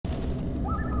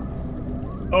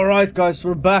Alright guys,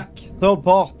 we're back. Third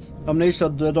part. Amnesia,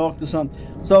 The Dark Descent.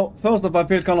 So, first off, I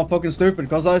feel kind of fucking stupid,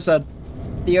 because I said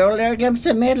the earlier games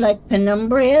are made like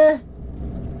Penumbra.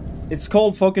 It's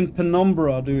called fucking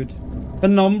Penumbra, dude.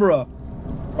 Penumbra.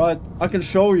 Right, I can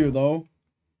show you though.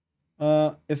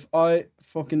 If I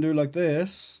fucking do like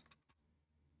this,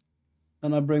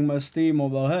 and I bring my Steam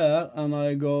over here, and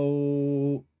I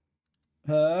go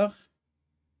here.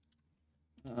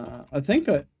 I think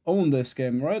I own this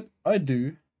game, right? I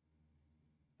do.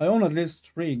 I own at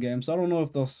least 3 games. I don't know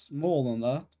if there's more than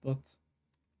that, but...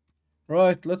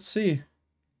 Right, let's see.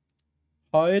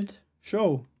 Hide.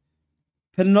 Show.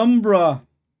 Penumbra.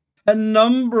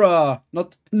 Penumbra.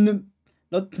 Not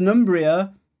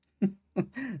Penumbria.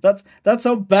 That's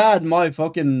how bad my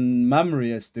fucking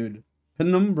memory is, dude.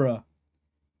 Penumbra.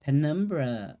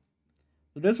 Penumbra.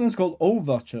 So this one's called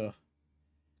Overture.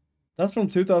 That's from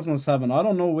 2007. I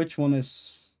don't know which one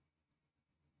is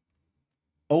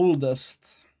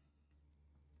oldest.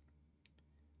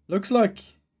 Looks like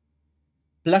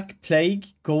Black Plague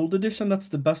Gold Edition. That's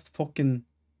the best fucking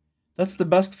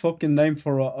name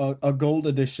for a gold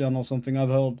edition or something I've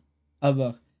heard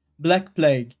ever. Black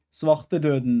Plague,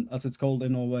 Svartedøden, as it's called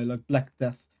in Norway, like Black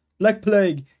Death. Black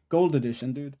Plague Gold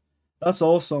Edition, dude. That's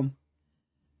awesome.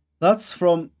 That's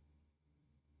from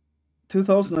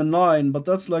 2009, but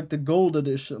that's like the gold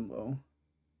edition though.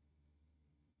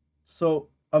 So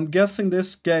I'm guessing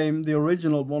this game, the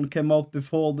original one, came out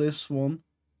before this one.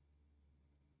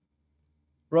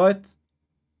 Right?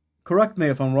 Correct me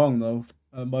if I'm wrong though,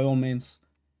 by all means.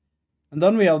 And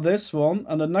then we have this one,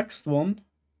 and the next one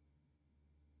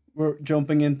we're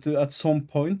jumping into at some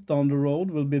point down the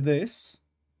road will be this.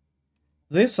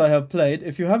 This I have played.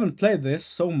 If you haven't played this,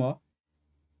 Soma,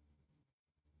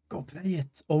 go play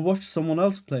it, or watch someone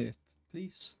else play it,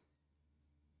 please.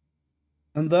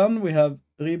 And then we have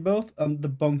Rebirth and The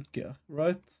Bunker,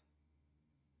 right?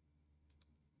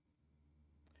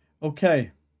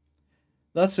 Okay.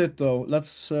 That's it though.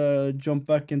 Let's jump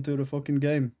back into the fucking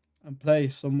game and play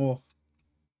some more.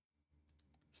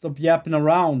 Stop yapping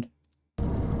around.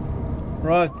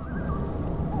 Right.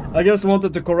 I just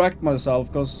wanted to correct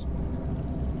myself, because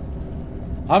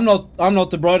I'm not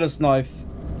the brightest knife.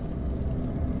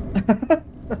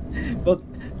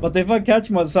 but if I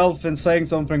catch myself in saying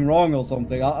something wrong or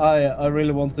something, I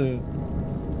really want to,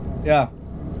 yeah,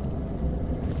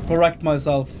 correct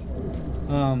myself.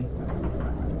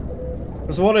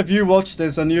 Because what if you watch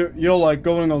this and you're like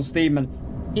going on Steam and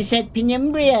He said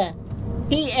Penumbra.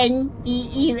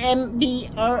 Penumbria.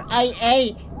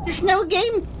 There's no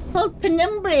game called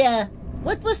Penumbra.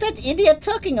 What was that idiot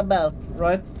talking about?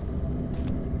 Right.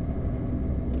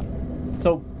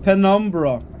 So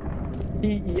Penumbra.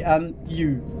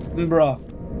 P-E-N-U. Bra.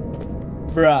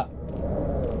 Bra.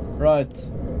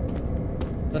 Right.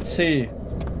 Let's see.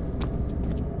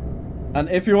 And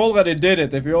if you already did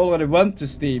it, if you already went to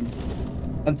Steam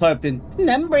and typed in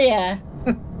Penumbra,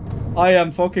 I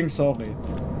am fucking sorry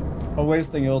for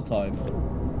wasting your time.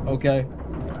 Okay.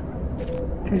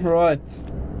 Right.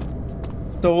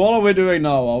 So what are we doing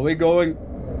now? Are we going...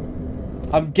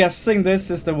 I'm guessing this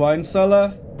is the wine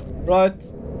cellar, right?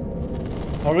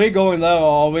 Are we going there,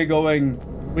 or are we going...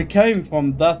 We came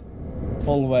from that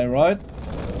hallway, right?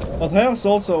 But here's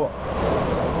also...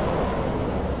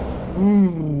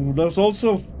 Ooh, there's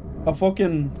also a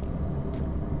fucking...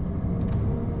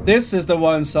 This is the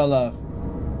wine cellar.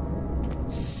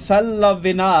 Cella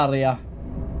Vinaria.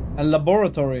 A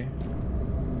laboratory,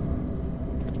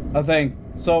 I think.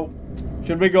 So,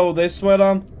 should we go this way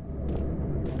then?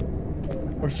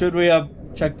 Or should we have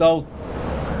checked out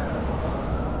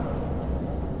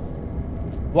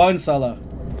wine cellar,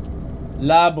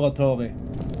 laboratory,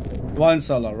 wine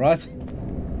cellar, right?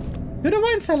 To the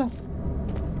wine cellar.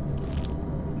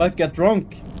 Might get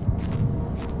drunk.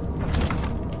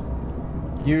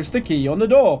 Use the key on the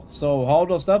door. So how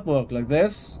does that work? Like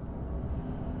this?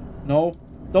 No.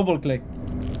 Double click.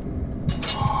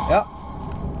 Yeah.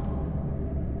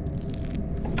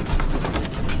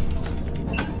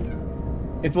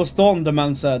 It was done, the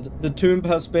man said. The tomb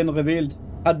has been revealed.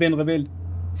 Had been revealed.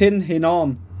 Tin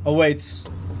Hinan awaits.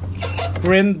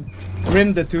 Grin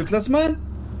the toothless man?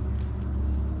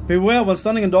 Beware, while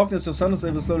standing in darkness, your senses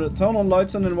will slowly turn on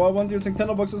lights and why won't you think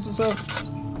tinderboxes or so?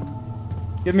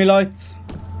 Give me light.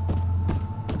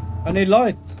 I need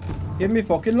light. Give me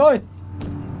fucking light.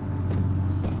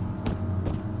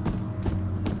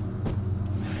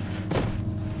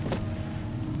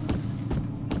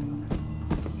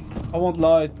 I want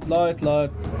light, light, light.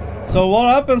 So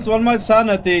what happens when my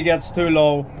sanity gets too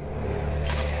low?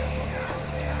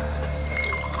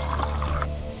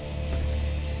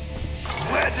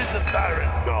 Where did the siren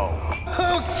go?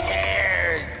 Who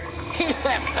cares? He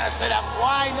left us enough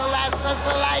wine to last us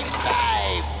a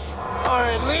lifetime. Or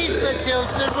at least until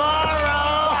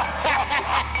tomorrow.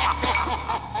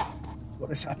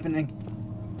 What is happening?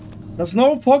 There's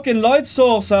no fucking light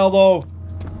source here though.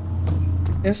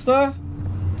 Is there?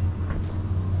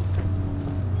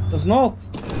 There's not.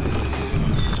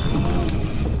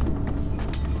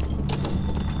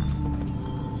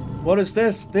 What is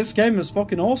this? This game is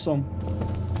fucking awesome.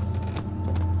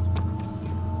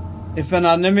 If an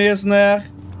enemy is near.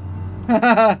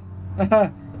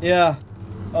 Yeah.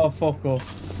 Oh, fuck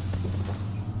off.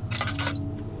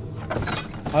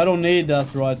 I don't need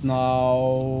that right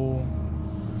now.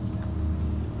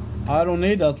 I don't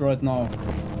need that right now.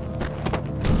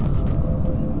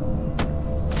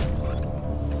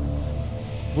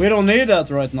 We don't need that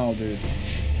right now, dude.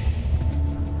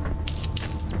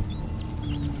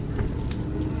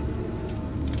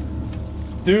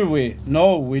 Do we?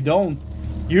 No, we don't.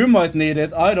 You might need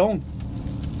it, I don't.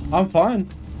 I'm fine.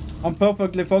 I'm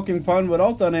perfectly fucking fine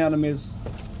without any enemies.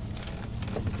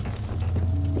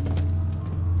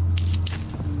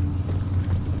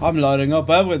 I'm lighting up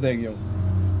everything, yo.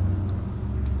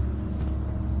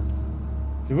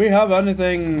 Do we have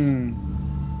anything?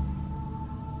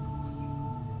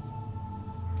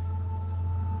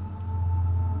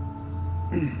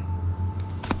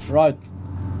 Right.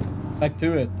 Back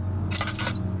to it.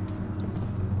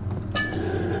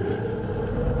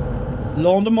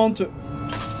 Loan them on to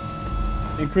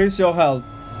increase your health.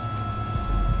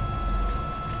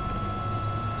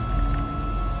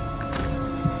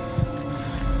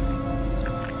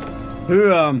 Who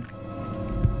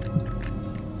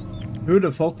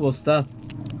the fuck was that?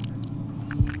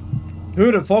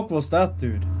 Who the fuck was that,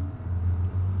 dude?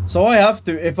 So I have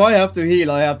to, if I have to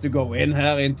heal, I have to go in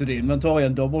here into the inventory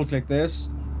and double click this.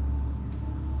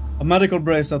 A medical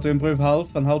bracelet to improve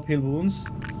health and help heal wounds.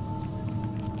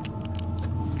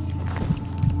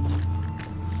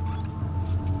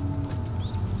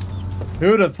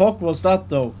 Who the fuck was that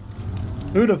though?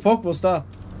 Who the fuck was that?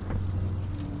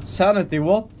 Sanity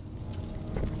what?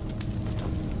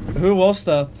 Who was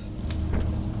that?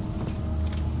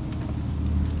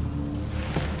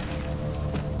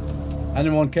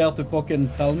 Anyone care to fucking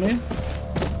tell me?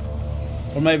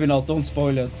 Or maybe not, don't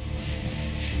spoil it.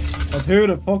 But who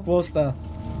the fuck was that?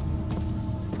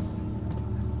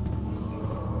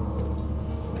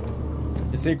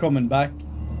 Is he coming back?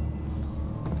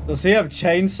 Does he have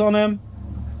chains on him?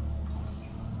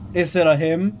 Is it a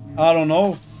him? I don't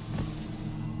know.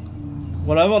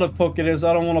 Whatever the fuck it is,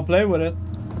 I don't want to play with it.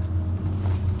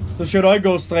 So should I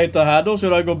go straight ahead or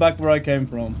should I go back where I came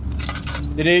from?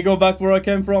 Did he go back where I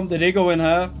came from? Did he go in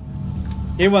here?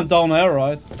 He went down here,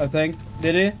 right? I think.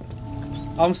 Did he?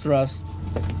 I'm stressed.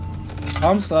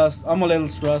 I'm stressed. I'm a little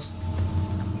stressed.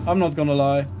 I'm not gonna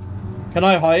lie. Can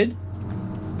I hide?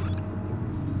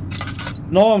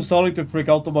 No, I'm starting to freak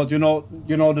out about, you know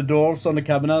the doors on the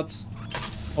cabinets?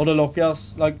 Or the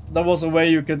lockers? Like, there was a way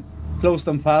you could close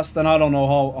them fast, and I don't know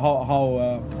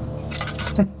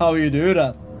how you do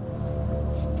that.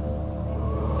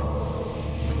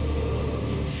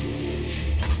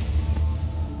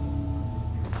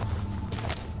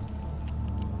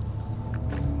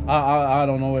 I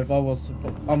don't know if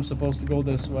I'm supposed to go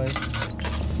this way.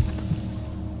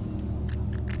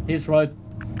 He's right.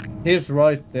 He's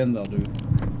right in there, dude.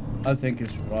 I think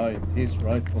he's right. He's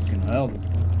right fucking hell.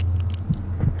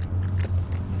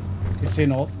 Is he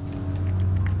not?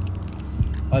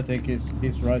 I think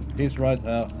he's right. He's right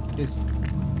there.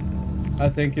 I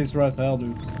think he's right there,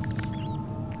 dude.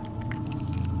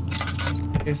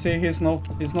 Is he? He's not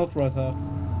right there.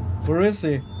 Where is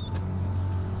he?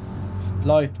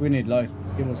 Light, we need light.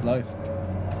 Give us light.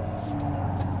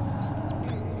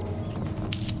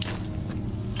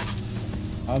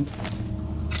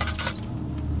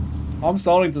 I'm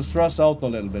starting to stress out a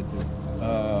little bit, dude.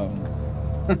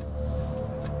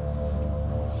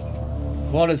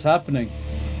 What is happening?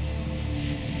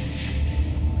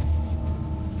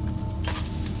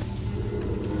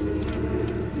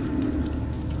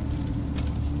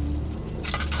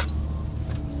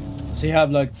 Does he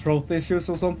have like throat issues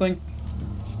or something?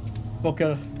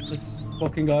 Fucker, this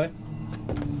fucking guy.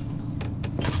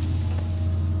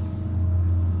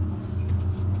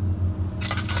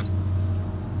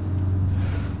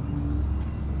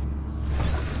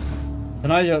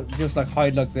 Can I just like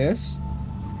hide like this?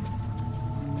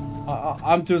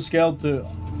 I'm too scared to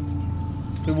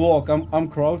walk. I'm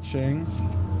crouching.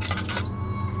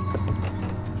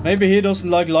 Maybe he doesn't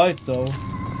like light though.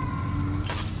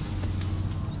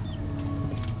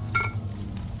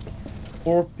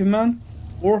 Orpiment?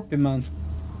 Orpiment.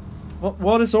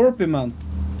 What is orpiment?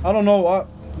 I don't know.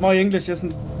 My English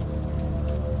isn't...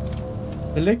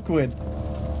 The liquid.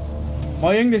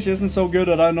 My English isn't so good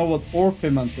that I know what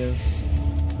orpiment is.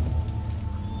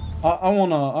 I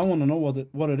wanna know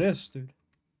what it is, dude.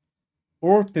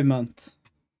 Orpiment.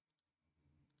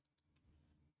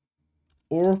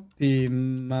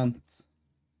 Orpiment.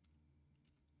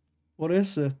 What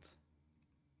is it?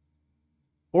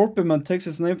 Orpiment takes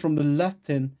its name from the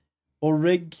Latin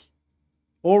ori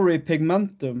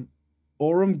pigmentum,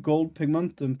 aurum gold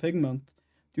pigmentum, pigment,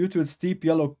 due to its deep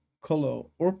yellow color.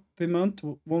 Orpiment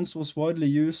once was widely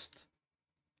used.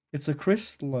 It's a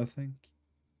crystal, I think.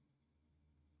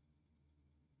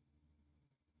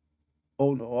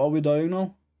 Oh no, are we dying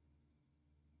now?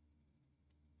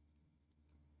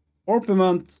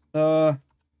 Orpiment,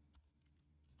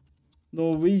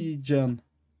 Norwegian.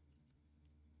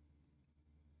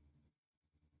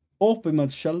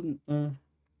 Orpiment sjelden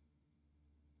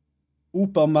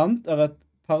Operment et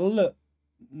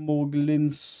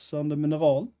perlemorglinsende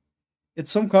mineral.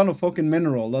 It's some kind of fucking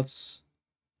mineral. That's...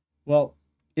 Well,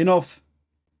 enough.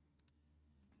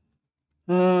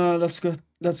 Let's get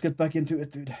back into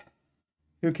it, dude.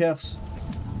 Who cares?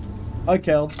 I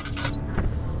cared.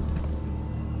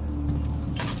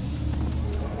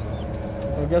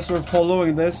 I guess we're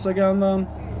following this again then.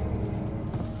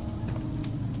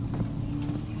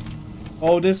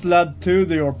 Oh, this led to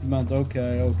the orpiment.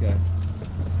 Okay, okay.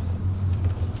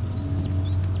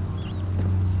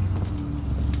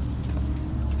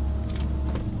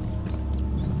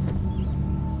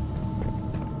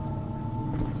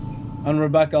 And we're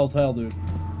back out here, dude.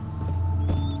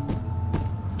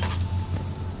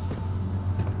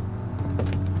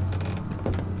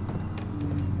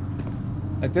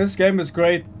 Like, this game is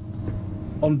great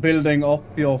on building up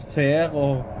your fear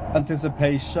or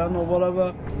anticipation or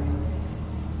whatever.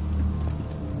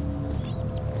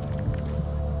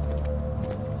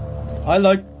 I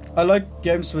like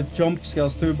games with jump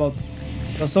scares too, but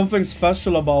there's something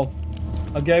special about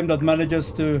a game that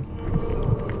manages to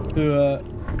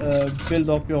build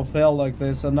up your fear like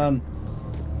this and then,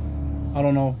 I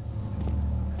don't know,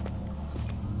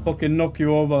 fucking knock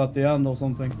you over at the end or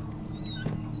something.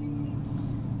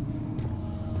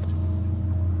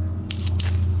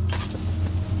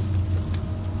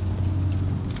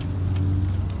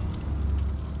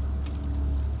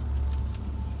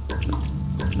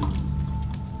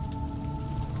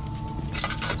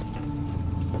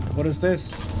 What is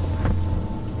this?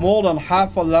 More than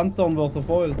half a lantern worth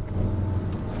of oil.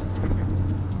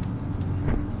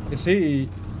 Is he...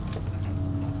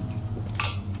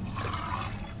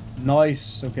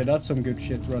 Nice. Okay, that's some good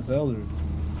shit right there, dude.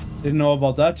 Didn't know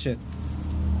about that shit.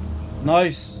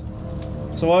 Nice.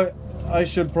 So I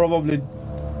should probably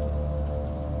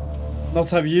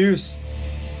not have used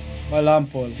my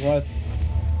lamp oil, right?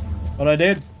 But I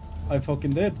did. I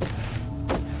fucking did.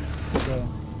 So.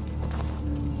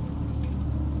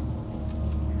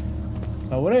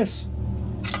 Oh, what is?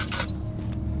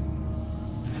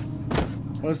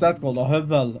 What is that called? A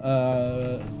høvel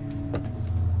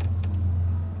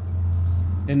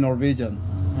in Norwegian.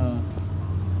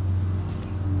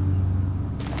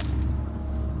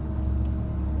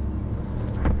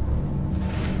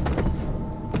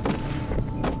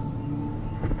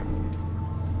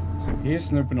 He's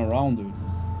snooping around, dude.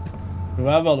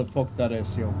 Whoever the fuck that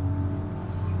is, yo.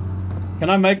 Can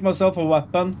I make myself a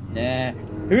weapon? Nah.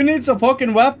 Who needs a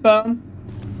fucking weapon?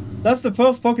 That's the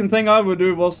first fucking thing I would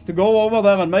do, was to go over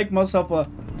there and make myself a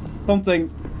something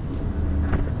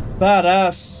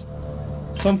badass.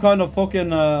 Some kind of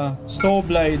fucking saw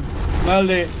blade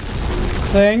melee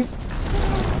thing.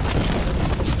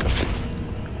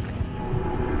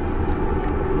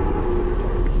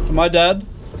 Am I dead?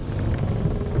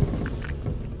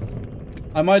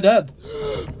 Am I dead?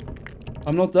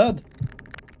 I'm not dead.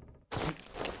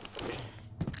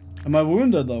 Am I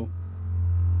wounded though?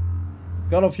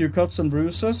 Got a few cuts and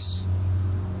bruises.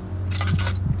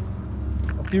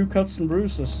 A few cuts and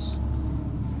bruises.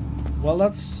 Well,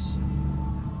 that's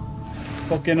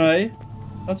fucking A.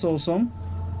 That's awesome.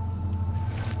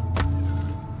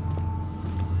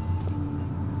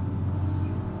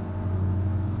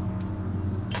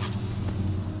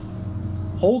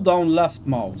 Hold down left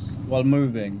mouse while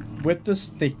moving with the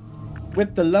stick,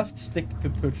 with the left stick to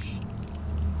push.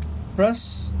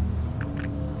 Press.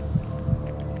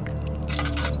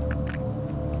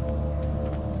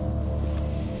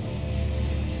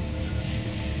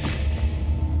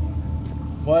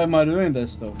 Why am I doing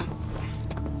this though?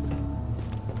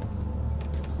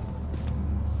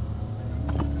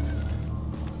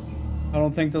 I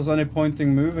don't think there's any point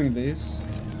in moving these.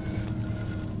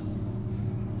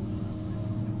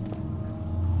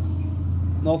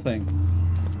 Nothing.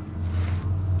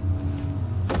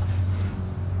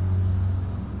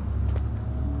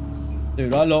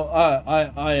 Dude, I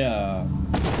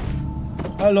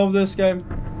love this game.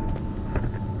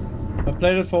 I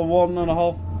played it for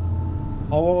 1.5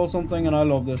 hours or something, and I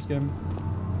love this game.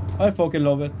 I fucking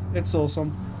love it. It's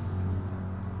awesome.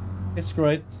 It's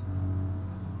great.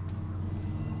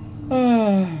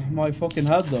 My fucking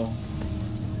head though.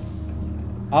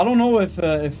 I don't know if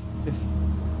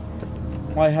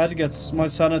my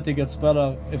sanity gets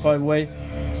better if I wait.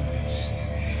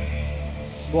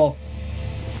 What?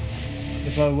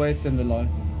 If I wait in the light.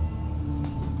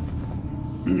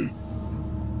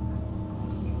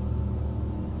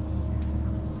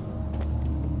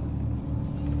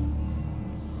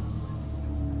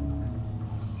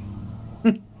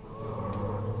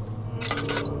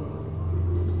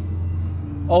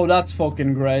 Oh, that's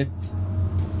fucking great.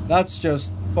 That's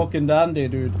just fucking dandy,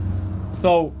 dude.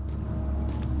 So...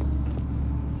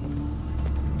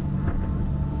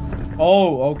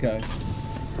 Oh, okay.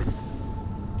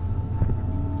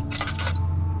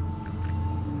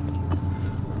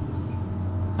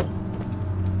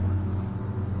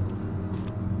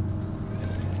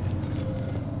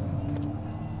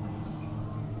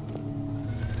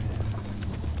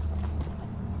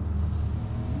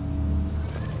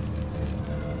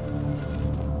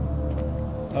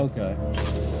 Okay.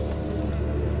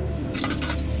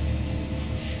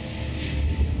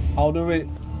 How do we...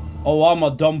 Oh, I'm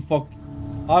a dumb fuck.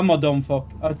 I'm a dumb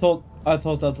fuck. I thought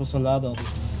that was a ladder.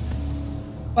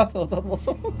 I thought that was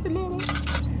a fucking ladder.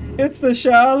 It's the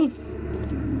shelf.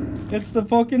 It's the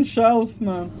fucking shelf,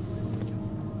 man.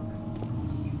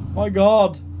 My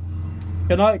God.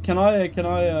 Can I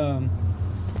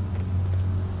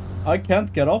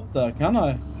can't get up there, can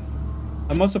I?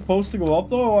 Am I supposed to go up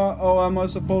there, or am I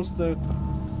supposed to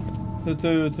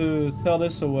tear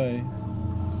this away?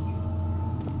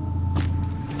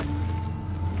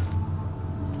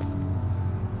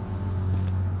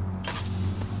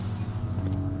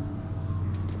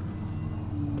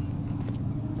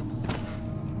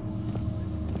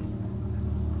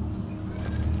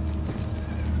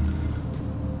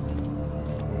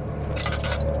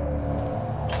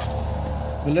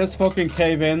 Will this fucking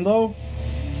cave in though?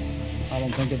 I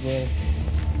don't think it will.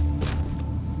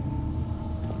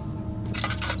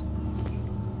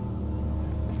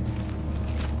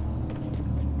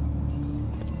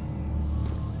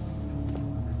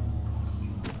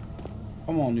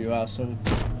 Come on, you asshole.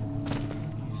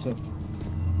 So.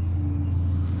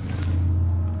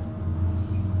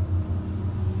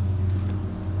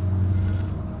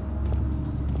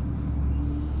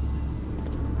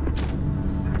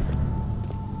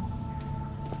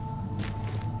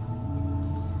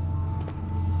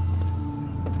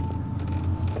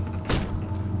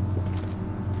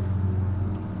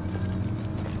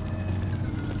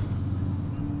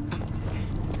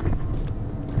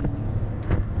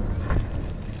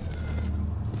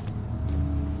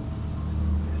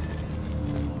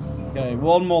 Okay,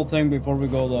 one more thing before we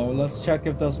go though. Let's check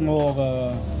if there's more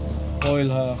oil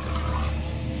here.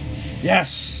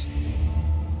 Yes!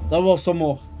 There was some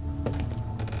more.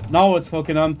 Now it's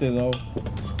fucking empty though.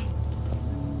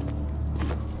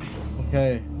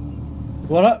 Okay.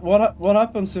 What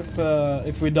happens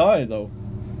if we die though?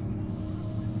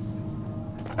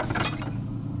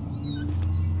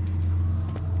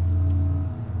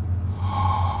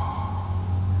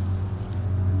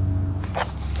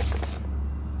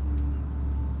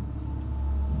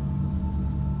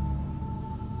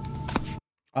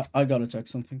 I gotta check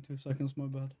something. 2 seconds, my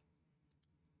bad.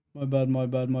 My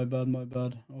bad.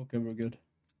 Okay, we're good.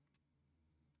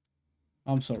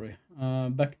 I'm sorry.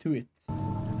 Back to it.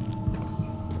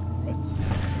 Right.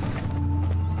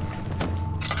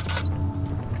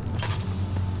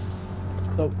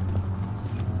 So,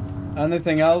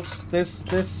 anything else? This.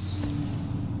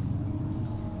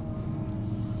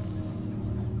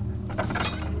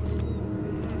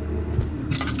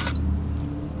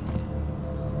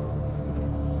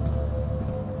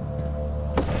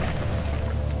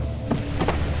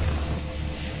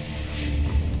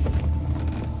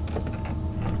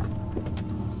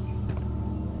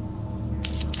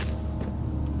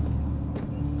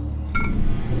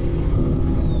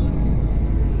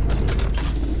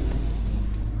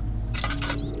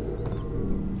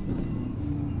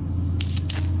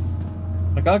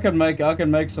 Like I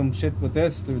can make some shit with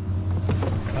this, dude.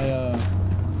 I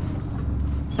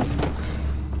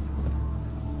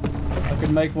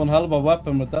can make one hell of a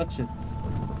weapon with that shit.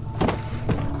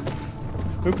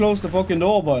 Who closed the fucking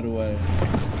door, by the way?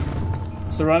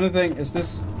 Is there anything? Is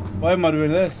this? Why am I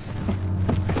doing this?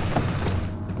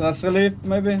 What Stress relief,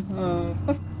 maybe?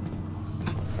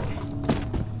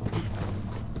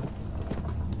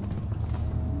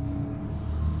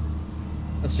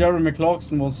 As Jeremy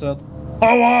Clarkson once said,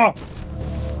 power!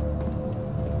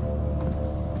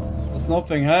 There's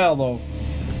nothing here though.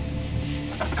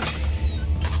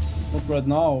 Not right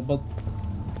now, but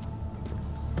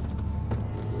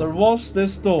there was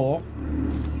this door.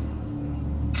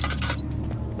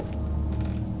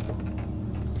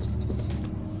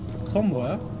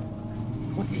 Somewhere.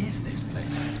 What is this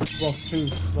place? What, too?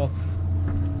 What?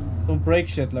 Don't break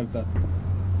shit like that.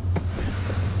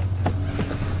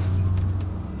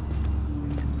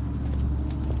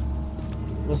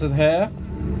 Was it here?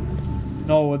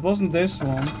 No, it wasn't this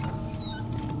one.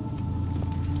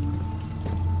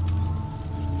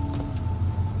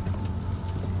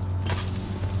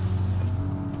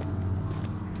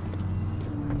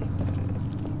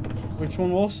 Which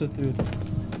one was it, dude?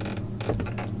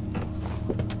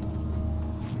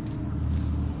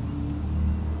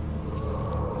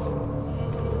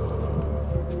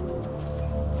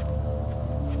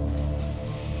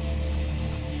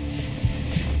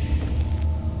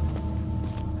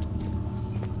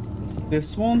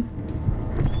 This one?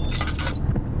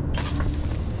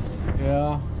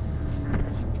 Yeah.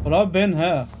 But I've been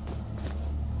here.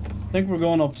 I think we're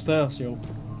going upstairs, yo.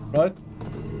 Right?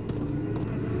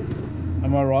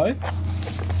 Am I right?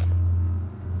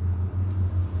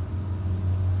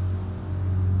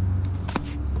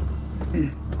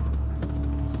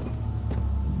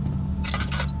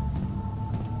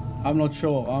 I'm not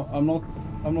sure. I'm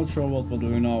not sure what we're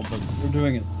doing now, but we're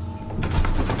doing it.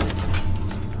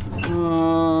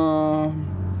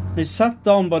 He sat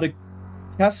down by the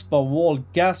Casbah wall,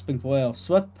 gasping for air.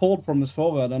 Sweat poured from his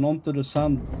forehead and onto the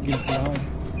sand behind.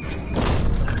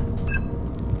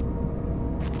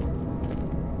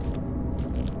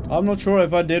 I'm not sure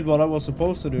if I did what I was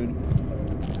supposed to do.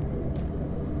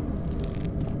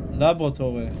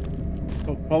 Laboratory.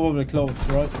 Probably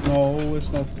closed, right? No,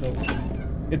 it's not closed.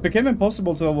 It became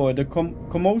impossible to avoid. The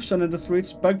commotion in the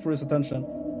streets begged for his attention.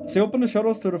 As he opened the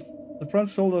shutters to the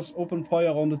French soldiers opened fire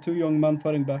on the two young men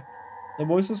fighting back. Their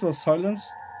voices were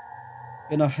silenced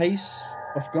in a haze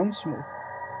of gun smoke.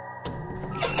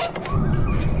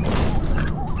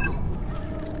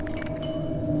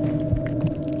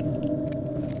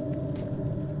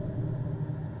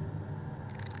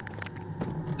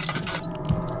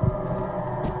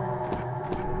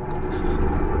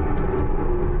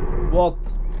 What?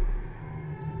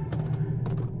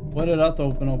 Why did that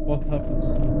open up? What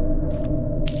happens?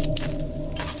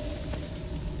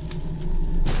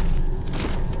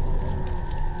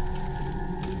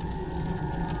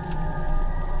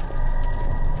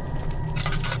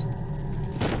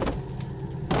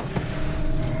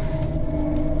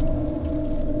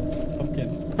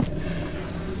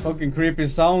 Fucking creepy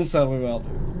sounds everywhere.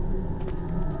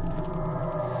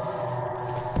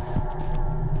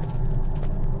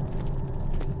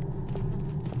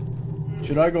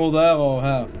 Should I go there or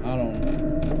here? I don't know.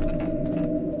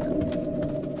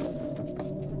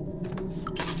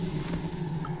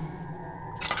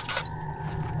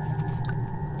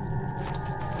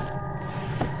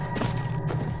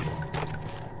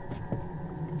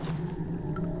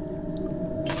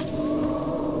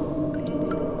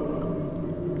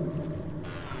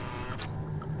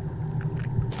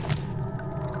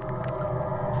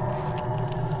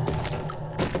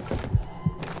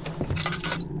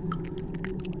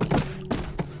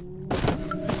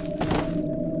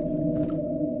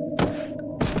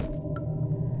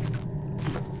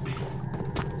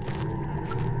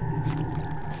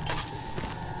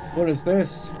 What is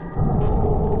this?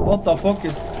 What the fuck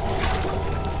is...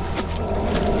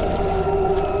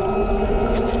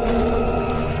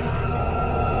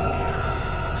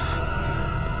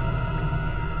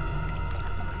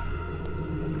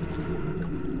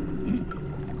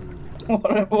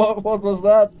 What was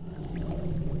that?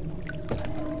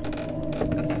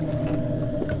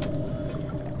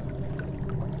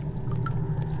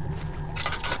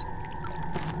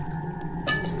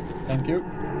 Thank you.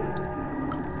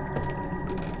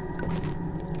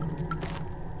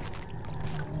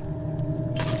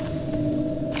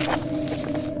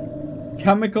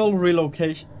 Chemical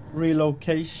relocation,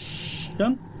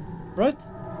 right?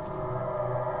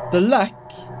 The lack...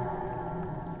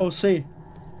 Oh, see.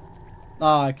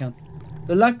 Nah, I can't.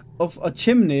 The lack of a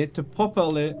chimney to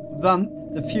properly vent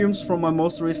the fumes from my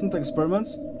most recent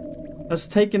experiments has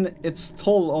taken its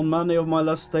toll on many of my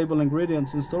less stable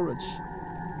ingredients in storage.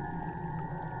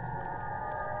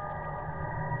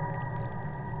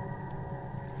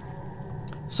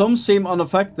 Some seem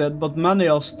unaffected, but many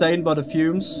are stained by the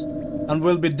fumes and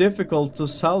will be difficult to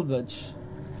salvage.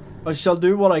 I shall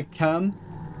do what I can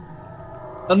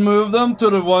and move them to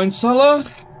the wine cellar.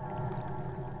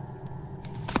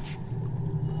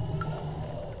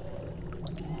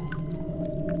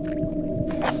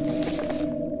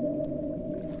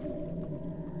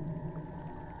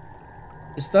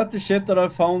 Is that the shit that I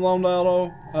found down there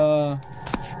though?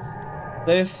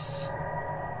 This.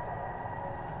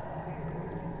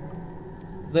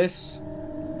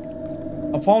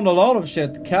 I found a lot of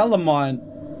shit. Calamine.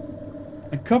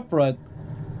 And copyright.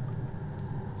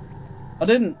 I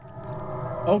didn't.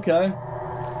 Okay.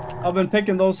 I've been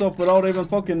picking those up without even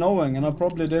fucking knowing, and I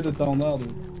probably did it down there,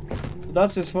 dude. So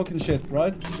that's his fucking shit,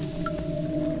 right?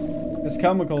 His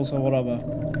chemicals or whatever.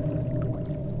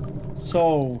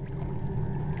 So.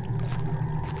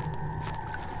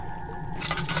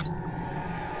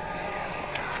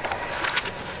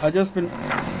 I just been.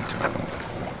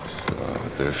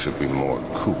 There should be more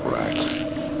cuprites.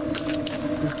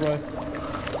 Cuprite.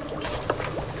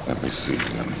 Let me see.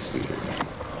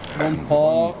 One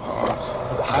part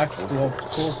of actual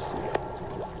corpse.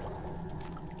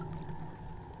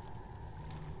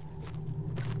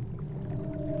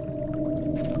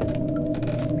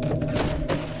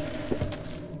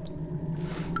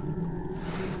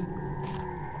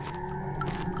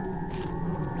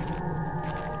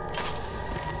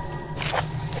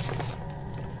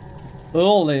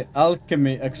 Early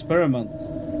alchemy experiment.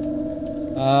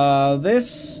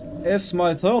 This is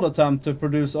my third attempt to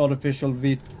produce artificial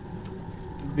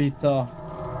vita.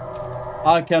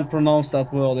 I can't pronounce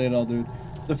that word either, dude.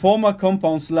 The former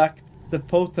compounds lack the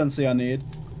potency I need,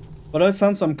 but I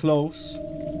sense I'm close.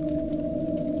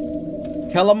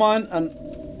 Calamine and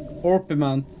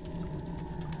orpiment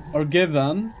are a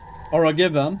given,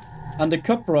 and the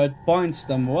copyright binds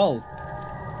them well.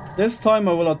 This time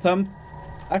I will attempt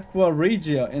Aqua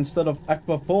Regia instead of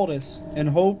Aqua Fortis, in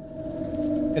hope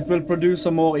it will produce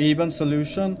a more even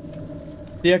solution.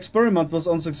 The experiment was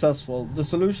unsuccessful. The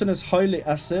solution is highly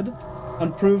acid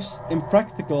and proves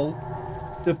impractical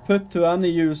to put to any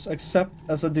use except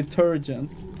as a detergent.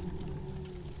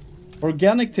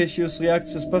 Organic tissues react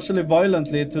especially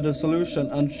violently to the solution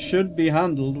and should be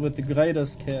handled with the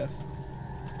greatest care.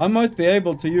 I might be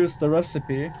able to use the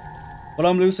recipe, but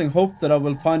I'm losing hope that I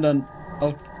will find an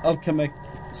alchemic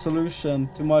solution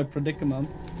to my predicament.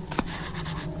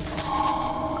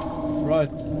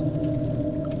 Right.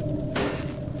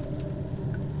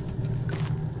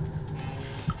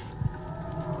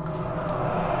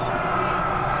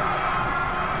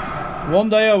 One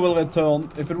day I will return.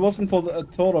 If it wasn't for the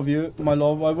thought of you, my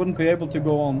love, I wouldn't be able to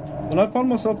go on. When I find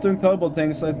myself doing terrible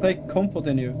things, I take comfort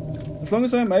in you. As long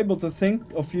as I am able to think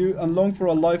of you and long for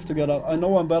a life together, I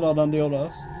know I'm better than the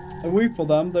others. I weep for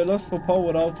them, they lust for power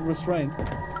without restraint.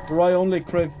 For I only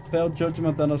crave fair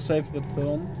judgment and a safe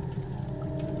return.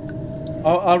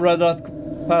 I read that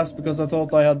past because I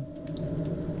thought I had...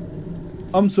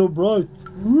 I'm so bright.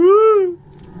 Woo!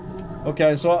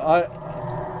 Okay, so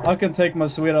I can take my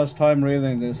sweet ass time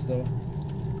reading this though.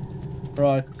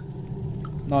 Right.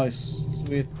 Nice.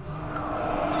 Sweet.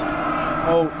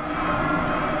 Oh.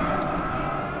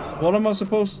 What am I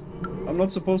supposed... I'm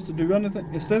not supposed to do anything.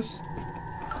 Is this...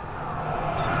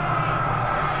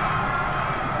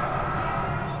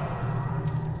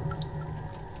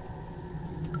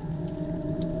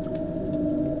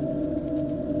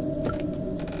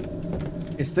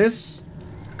 Is this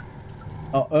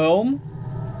a urn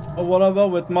or whatever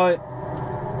with my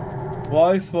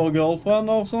wife or girlfriend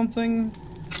or something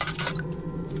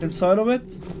inside of it?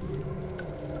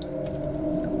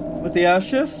 With the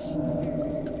ashes?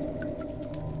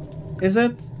 Is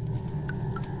it?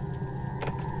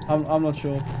 I'm not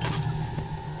sure.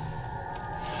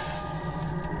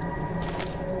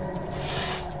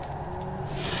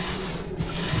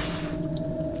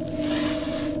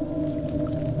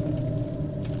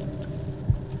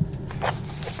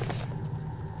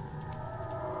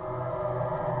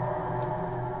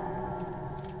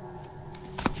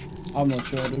 I'm not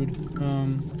sure, dude.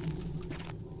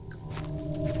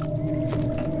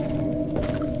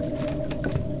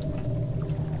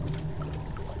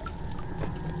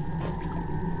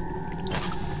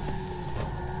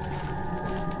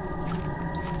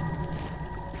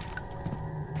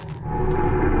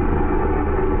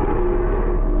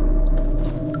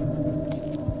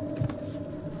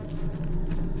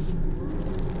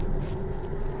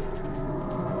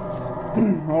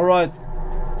 All right.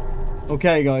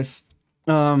 Okay, guys.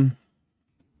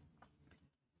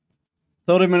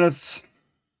 30 minutes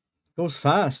goes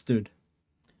fast, dude.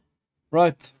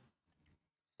 Right.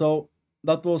 So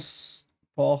that was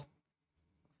part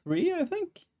 3, I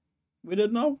think we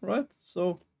did now, right?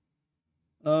 So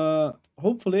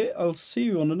Hopefully I'll see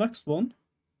you on the next one.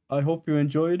 I hope you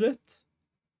enjoyed it.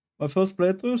 My first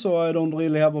playthrough, so I don't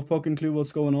really have a fucking clue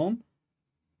what's going on.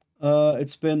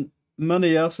 It's been many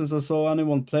years since I saw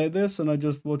anyone play this, and I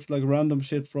just watched like random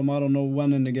shit from I don't know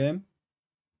when in the game.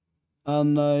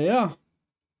 And yeah.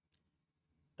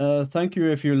 Thank you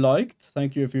if you liked,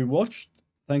 thank you if you watched,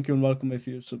 thank you and welcome if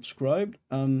you subscribed,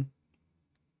 and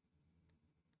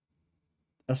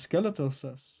as Skeletor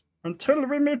says, until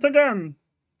we meet again,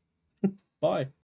 bye.